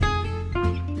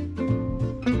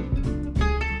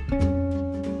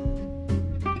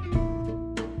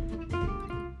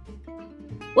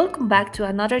Welcome back to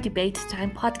another Debate Time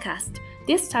podcast.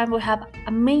 This time we have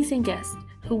amazing guests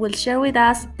who will share with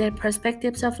us their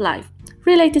perspectives of life,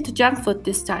 related to junk food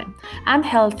this time, and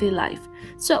healthy life.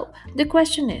 So, the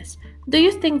question is, do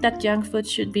you think that junk food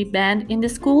should be banned in the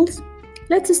schools?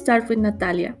 Let's start with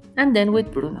Natalia and then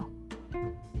with Bruno.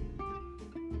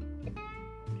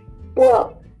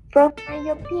 Well, from my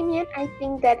opinion, I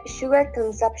think that sugar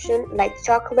consumption, like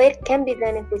chocolate, can be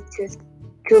beneficial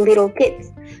to little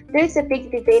kids. There's a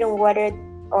big debate on whether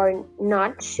or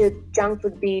not should junk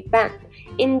food be banned.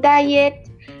 In diet,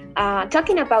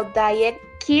 talking about diet,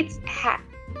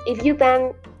 if you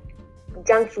ban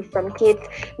junk food from kids,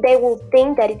 they will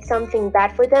think that it's something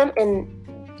bad for them and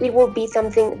it will be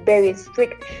something very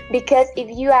strict, because if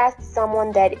you ask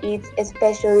someone that is a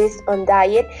specialist on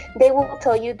diet, they will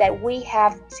tell you that we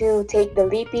have to take the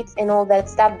lipids and all that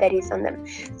stuff that is on them.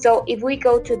 So if we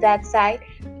go to that side,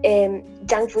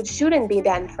 junk food shouldn't be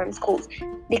banned from schools,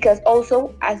 because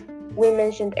also, as we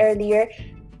mentioned earlier,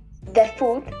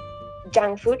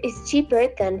 junk food is cheaper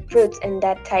than fruits and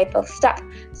that type of stuff.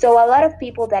 So a lot of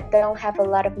people that don't have a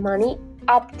lot of money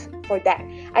opt for that.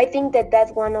 I think that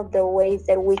that's one of the ways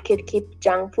that we could keep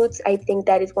junk foods. I think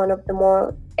that is one of the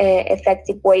more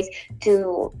effective ways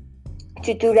to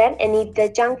do that. And if the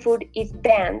junk food is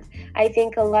banned, I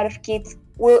think a lot of kids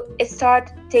will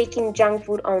start taking junk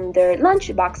food on their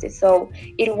lunch boxes, so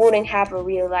it wouldn't have a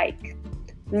real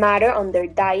matter on their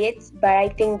diets. But I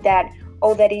think that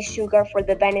all that is sugar for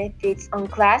the benefits on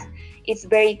class, it's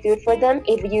very good for them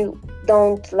if you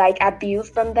don't abuse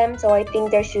from them. So I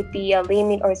think there should be a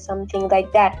limit or something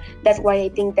like that. That's why I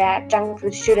think that junk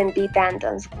food shouldn't be banned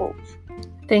on schools.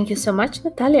 Thank you so much,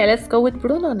 Natalia. Let's go with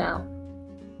Bruno now.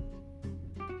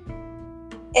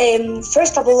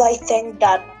 First of all, I think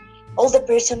that all the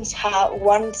persons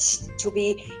wants to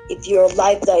be in your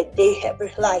life that they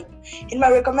ever like. In my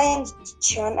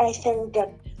recommendation, I think that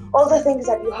all the things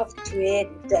that you have to eat,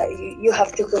 that you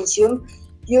have to consume,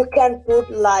 you can put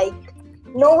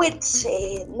no, it's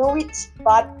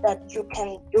bad that you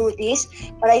can do this,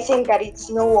 but I think that it's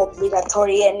no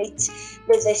obligatory and it's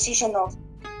the decision of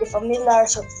the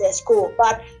familiars of the school.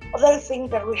 But other thing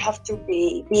that we have to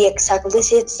be exactly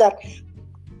is that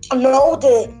no,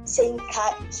 the same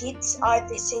kids are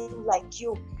the same like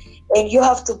you, and you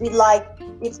have to be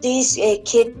if this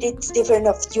kid is different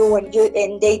of you and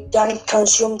they don't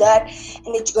consume that,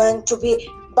 and it's going to be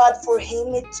bad for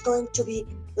him, it's going to be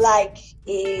bad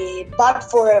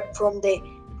from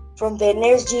the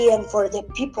energy and for the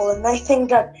people. And I think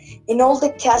that in all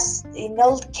cases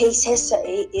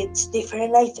it's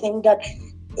different. I think that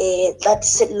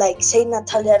that's like say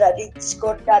Natalia, that it's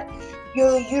good that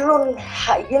you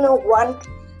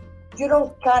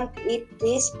can't eat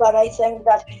this, but I think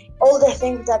that all the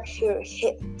things that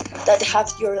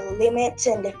have your limits,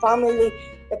 and the family,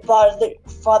 the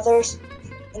fathers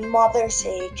and mothers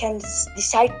can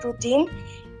decide to think.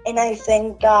 And I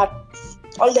think that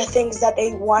all the things that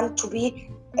they want to be,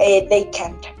 they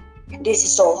can't. This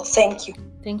is all. Thank you.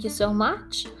 Thank you so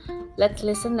much. Let's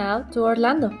listen now to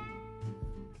Orlando.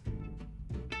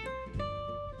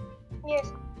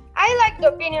 Yes, I like the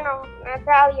opinion of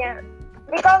Natalia,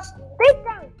 because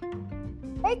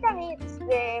they can eat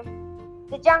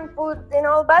the junk food and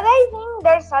all, but I think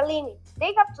there's a limit.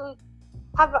 They have to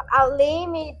have a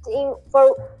limit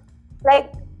for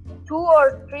 2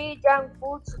 or 3 junk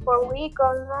foods per week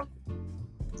or not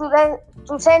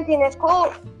to send in a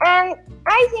school. And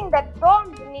I think that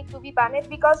don't need to be banned,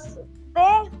 because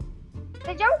the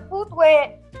junk food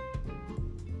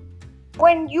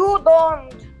when you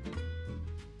don't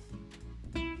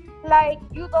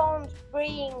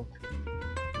bring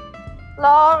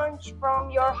lunch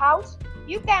from your house,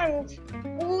 you can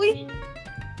push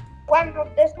one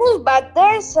of the school, but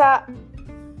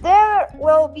there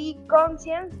will be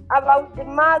conscience about the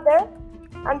mother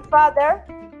and father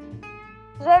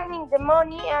earning the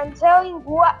money and telling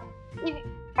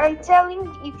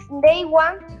if they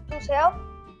want to sell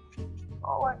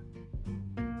or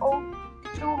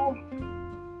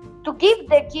to give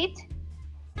the kid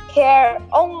her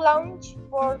own lunch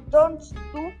for those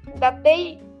two that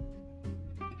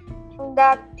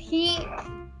he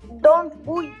don't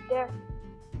put there.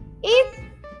 It's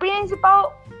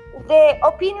principle the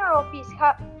opinion of his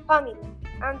family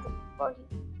and for him.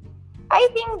 I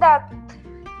think that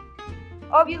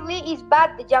obviously it's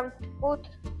bad, the junk food,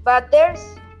 but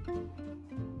there's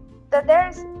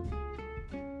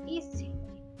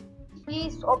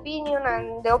his opinion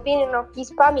and the opinion of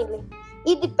his family.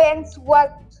 It depends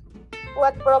what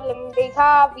problem they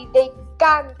have. If they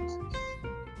can't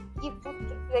give food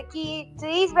to the kids,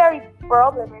 it's very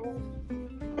problem,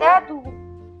 and they have to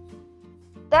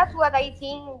that's what I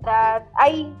think that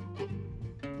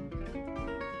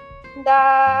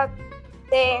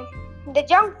the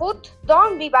junk food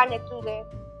don't be banned to the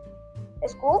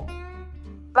school,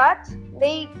 but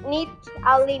they need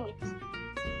a limit.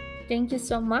 Thank you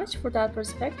so much for that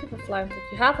perspective of life that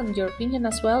you have, and your opinion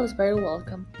as well is very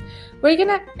welcome. We're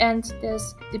gonna end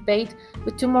this debate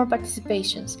with 2 more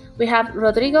participations. We have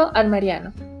Rodrigo and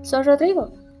Mariano. So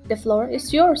Rodrigo, the floor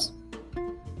is yours.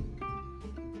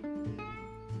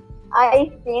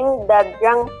 I think that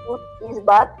junk food is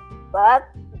bad, but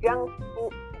junk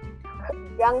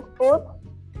food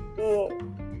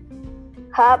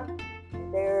have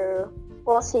their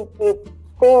positive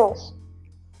things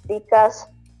because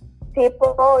kids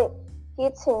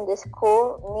in the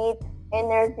school need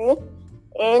energy,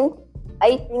 and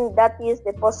I think that is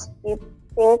the positive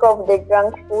thing of the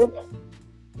junk food,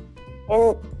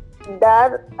 and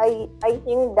that I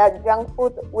think that junk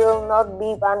food will not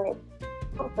be banned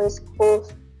from the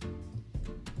schools.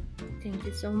 Thank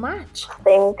you so much.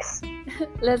 Thanks.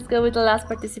 Let's go with the last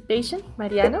participation.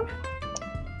 Mariano?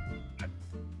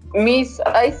 Miss,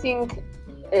 I think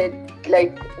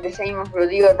like the same of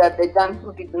Rodrigo, that the junk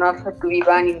food is not have to be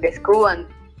banned in the school, and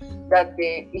that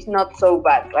it's not so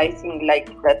bad. I think like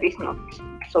that is not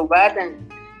so bad, and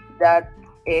that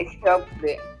helps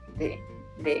the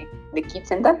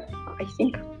kids and that, I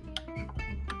think.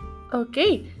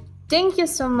 Okay. Thank you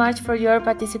so much for your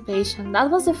participation. That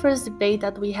was the first debate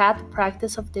that we had,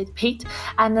 practice of the debate.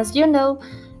 And as you know,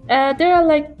 there are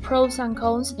like pros and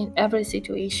cons in every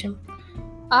situation.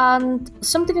 And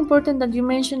something important that you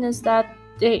mentioned is that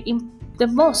the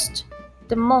most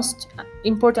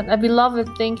important and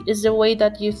beloved thing is the way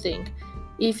that you think.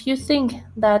 If you think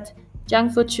that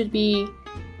junk food should not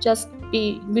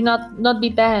be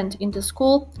banned in the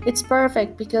school, it's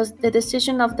perfect, because the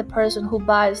decision of the person who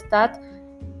buys that,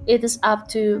 it is up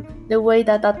to the way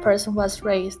that that person was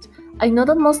raised. I know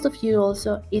that most of you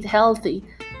also eat healthy,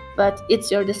 but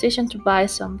it's your decision to buy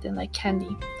something like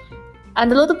candy.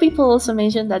 And a lot of people also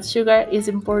mention that sugar is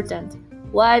important.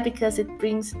 Why? Because it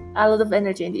brings a lot of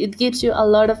energy, and it gives you a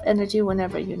lot of energy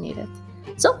whenever you need it.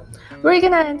 So, we're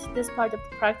gonna end this part of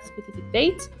the practice with the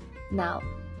debate. Now,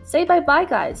 say bye-bye,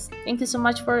 guys. Thank you so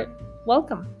much for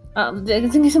welcome.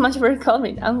 Thank you so much for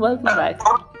coming, and welcome back.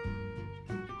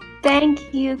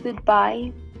 Thank you.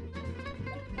 Goodbye.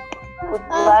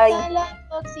 Goodbye. Hasta la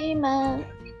próxima.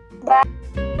 Bye.